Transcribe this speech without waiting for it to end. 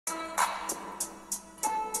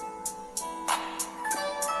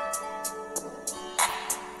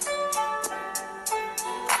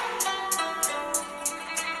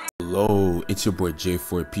Yo, it's your boy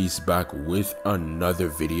J4Piece back with another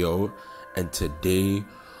video, and today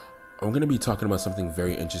I'm gonna be talking about something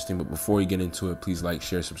very interesting. But before we get into it, please like,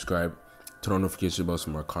 share, subscribe, turn on notification bells for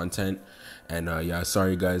more content. And yeah,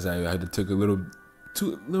 sorry guys, I had to take a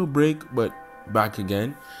little break, but back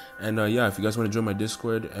again. And yeah, if you guys want to join my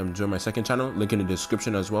Discord and join my second channel, link in the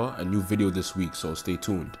description as well. A new video this week, so stay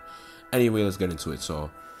tuned. Anyway, let's get into it. So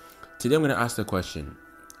today I'm gonna ask the question: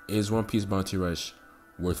 is One Piece Bounty Rush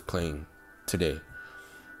worth playing today,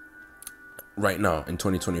 right now in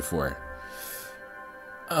 2024?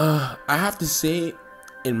 I have to say,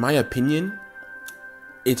 in my opinion,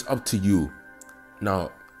 it's up to you.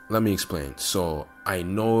 Now let me explain. So I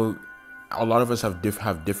know a lot of us have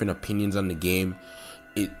different opinions on the game.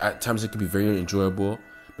 At times it can be very enjoyable,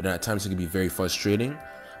 but at times it can be very frustrating.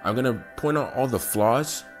 I'm gonna point out all the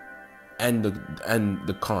flaws and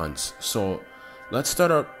the cons. So let's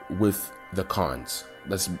start out with the cons.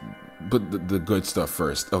 Let's put the good stuff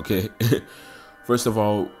first, okay? First of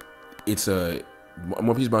all, it's a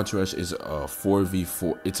One Piece Bounty Rush is a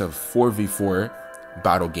 4v4. It's a 4v4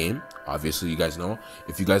 battle game. Obviously, you guys know.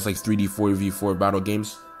 If you guys like 3D 4v4 battle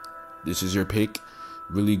games, this is your pick.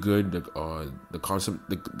 Really good. The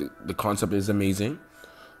concept is amazing.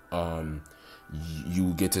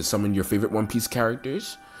 You get to summon your favorite One Piece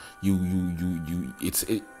characters.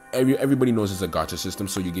 Everybody knows it's a gacha system,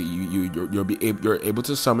 so you're able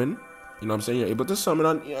to summon. You know what I'm saying? You're able to summon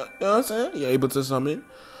on. You know what I'm saying? You're able to summon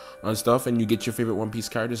on stuff, and you get your favorite One Piece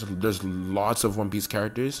characters. There's lots of One Piece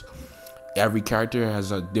characters. Every character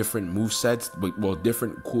has a different move sets, but well,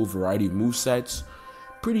 different cool variety of move sets.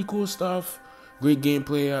 Pretty cool stuff. Great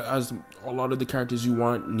gameplay, as a lot of the characters you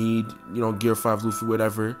need. You know, Gear 5, Luffy,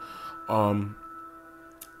 whatever.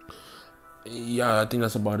 Yeah, I think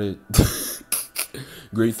that's about it.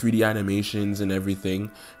 Great 3D animations and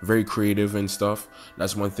everything, very creative and stuff.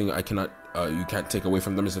 That's one thing you can't take away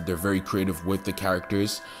from them, is that they're very creative with the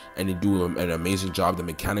characters, and they do an amazing job. The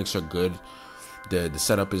mechanics are good, the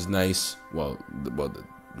setup is nice. Well, the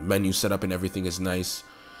menu setup and everything is nice,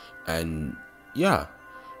 and yeah.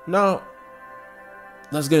 Now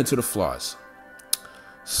let's get into the flaws.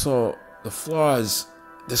 So the flaws,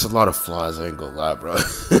 there's a lot of flaws. I ain't gonna lie, bro.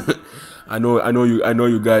 I know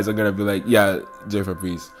you guys are gonna be like, yeah,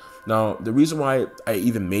 jforpiece. Now, the reason why I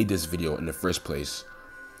even made this video in the first place,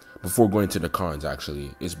 before going to the cons,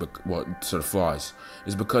 actually, is sort of flaws,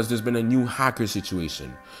 is because there's been a new hacker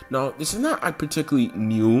situation. Now, this is not particularly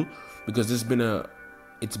new, because it's been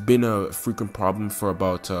a frequent problem for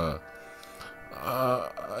about a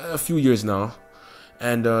few years now,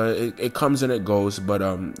 and it comes and it goes. But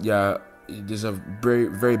yeah, there's a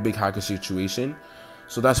very big hacker situation.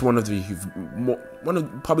 So that's one of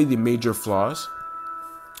probably the major flaws.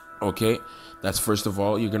 Okay, that's first of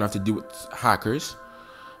all. You're gonna have to deal with hackers.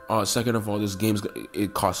 Second of all, this game's,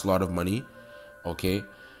 it costs a lot of money. Okay,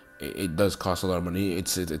 it does cost a lot of money.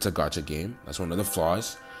 It's a gacha game. That's one of the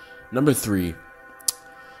flaws. Number 3,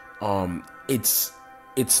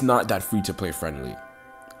 it's not that free to play friendly.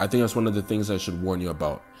 I think that's one of the things I should warn you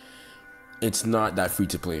about. It's not that free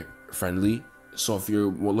to play friendly. So if you're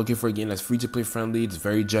looking for a game that's free to play friendly, it's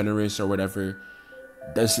very generous or whatever,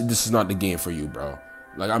 this is not the game for you, bro.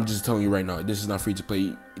 Like, I'm just telling you right now, this is not free to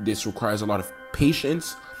play. This requires a lot of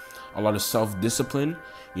patience, a lot of self-discipline.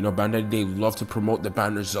 You know, Bandai, they love to promote the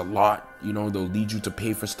banners a lot. You know, they'll lead you to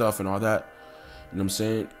pay for stuff and all that. You know what I'm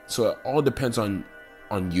saying? So it all depends on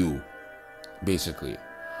you, basically.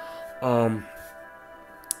 What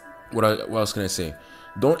else can I say?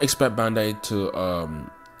 Don't expect Bandai to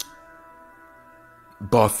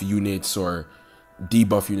buff units or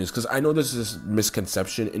debuff units, because I know there's this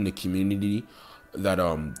misconception in the community that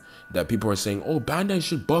that people are saying, oh, Bandai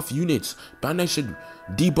should buff units, Bandai should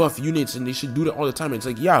debuff units, and they should do that all the time. It's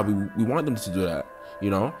like, yeah, we want them to do that, you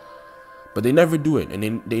know, but they never do it,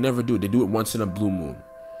 and they never do it. They do it once in a blue moon,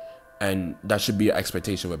 and that should be an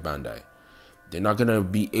expectation with Bandai. They're not gonna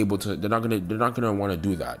be able to. They're not gonna want to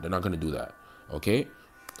do that. They're not gonna do that. Okay.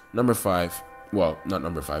 Number 5. Well, not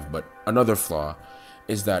number 5, but another flaw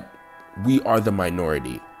is that we are the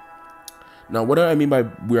minority. Now, what do I mean by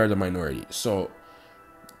we are the minority? So,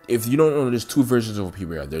 if you don't know, there's 2 versions of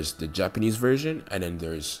PBR. There's the Japanese version, and then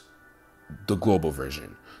there's the global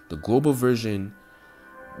version. The global version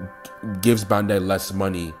gives Bandai less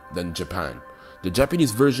money than Japan. The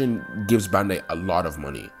Japanese version gives Bandai a lot of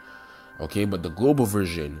money. Okay, but the global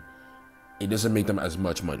version, it doesn't make them as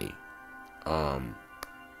much money.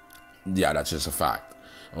 Yeah, that's just a fact.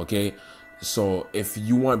 Okay, so if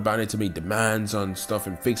you want Bandai to make demands on stuff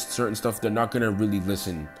and fix certain stuff, they're not gonna really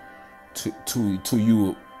listen to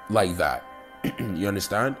you like that. You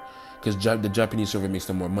understand? because the Japanese server makes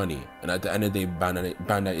them more money, and at the end of the day,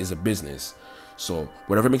 Bandai is a business. So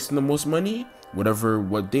whatever makes them the most money, what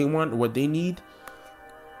they want, what they need,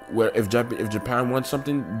 where if Japan wants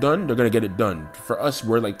something done, they're gonna get it done. For us,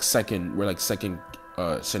 we're like second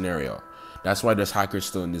scenario. That's why there's hackers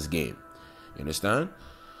still in this game. You understand?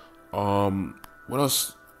 What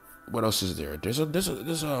else? What else is there? There's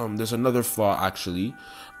another flaw actually.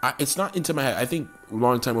 It's not into my head. I think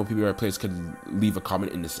long time ago PBR players could leave a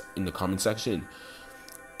comment in the comment section.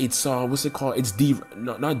 It's what's it called? It's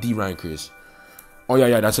not D rankers. Oh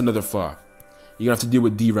yeah, that's another flaw. You're gonna have to deal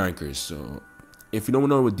with D rankers. So if you don't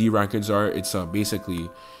know what D rankers are, it's basically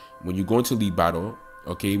when you go into league battle.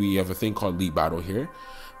 Okay, we have a thing called league battle here,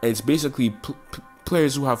 and it's basically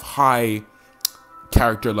players who have high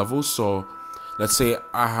character levels. So let's say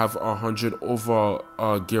I have 100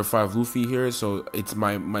 overall Gear 5 Luffy here, so it's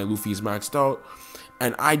my Luffy is maxed out,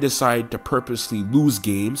 and I decide to purposely lose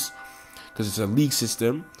games because it's a league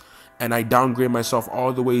system, and I downgrade myself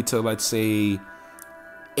all the way to, let's say,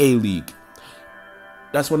 A league.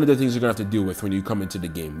 That's one of the things you're gonna have to deal with when you come into the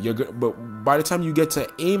game. But by the time you get to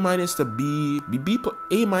A minus to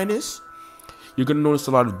A minus, you're gonna notice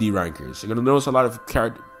a lot of D rankers. You're gonna notice a lot of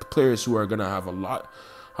players who are gonna have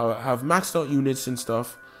have maxed out units and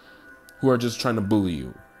stuff, who are just trying to bully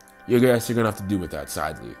you. You're gonna have to deal with that,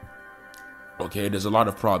 sadly. Okay, there's a lot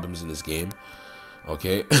of problems in this game.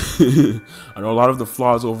 Okay, I know a lot of the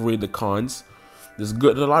flaws overweigh the cons. There's a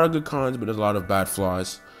lot of good cons, but there's a lot of bad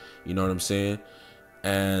flaws. You know what I'm saying?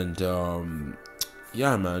 And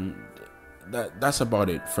yeah, man, that's about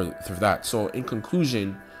it for that. So in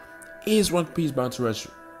conclusion, is One Piece Bounty Rush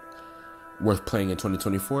worth playing in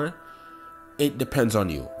 2024? It depends on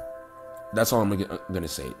you. That's all I'm gonna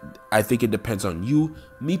say. I think it depends on you.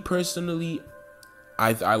 Me personally,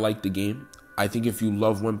 I like the game. I think if you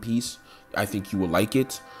love One Piece, I think you will like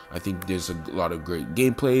it. I think there's a lot of great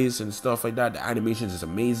gameplays and stuff like that. The animations is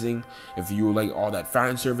amazing. If you like all that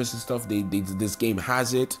fan service and stuff, this game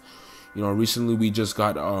has it. You know, recently we just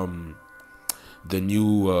got the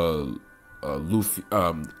new Luffy,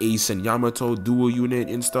 Ace and Yamato dual unit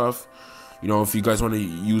and stuff. You know, if you guys want to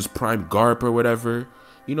use Prime Garp or whatever,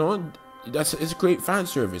 you know, it's great fan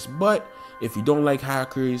service. But if you don't like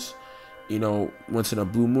hackers, you know, once in a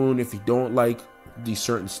blue moon, if you don't like these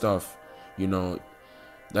certain stuff, you know,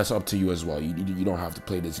 that's up to you as well. You don't have to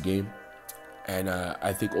play this game. And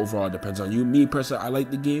I think overall it depends on you. Me personally, I like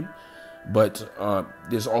the game, but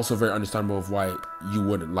there's also very understandable of why you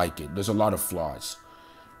wouldn't like it. There's a lot of flaws,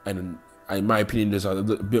 and in my opinion, there's a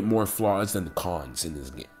bit more flaws than the cons in this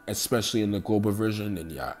game, especially in the global version. And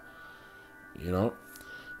yeah, you know,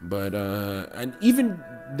 but and even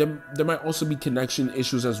there might also be connection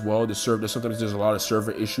issues as well. Sometimes there's a lot of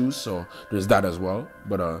server issues, so there's that as well.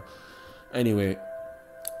 But anyway,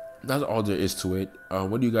 that's all there is to it.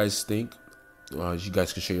 What do you guys think? You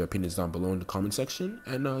guys can share your opinions down below in the comment section.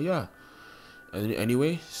 And yeah, and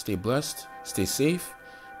anyway, stay blessed, stay safe,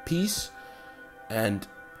 peace, and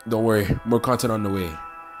don't worry, more content on the way.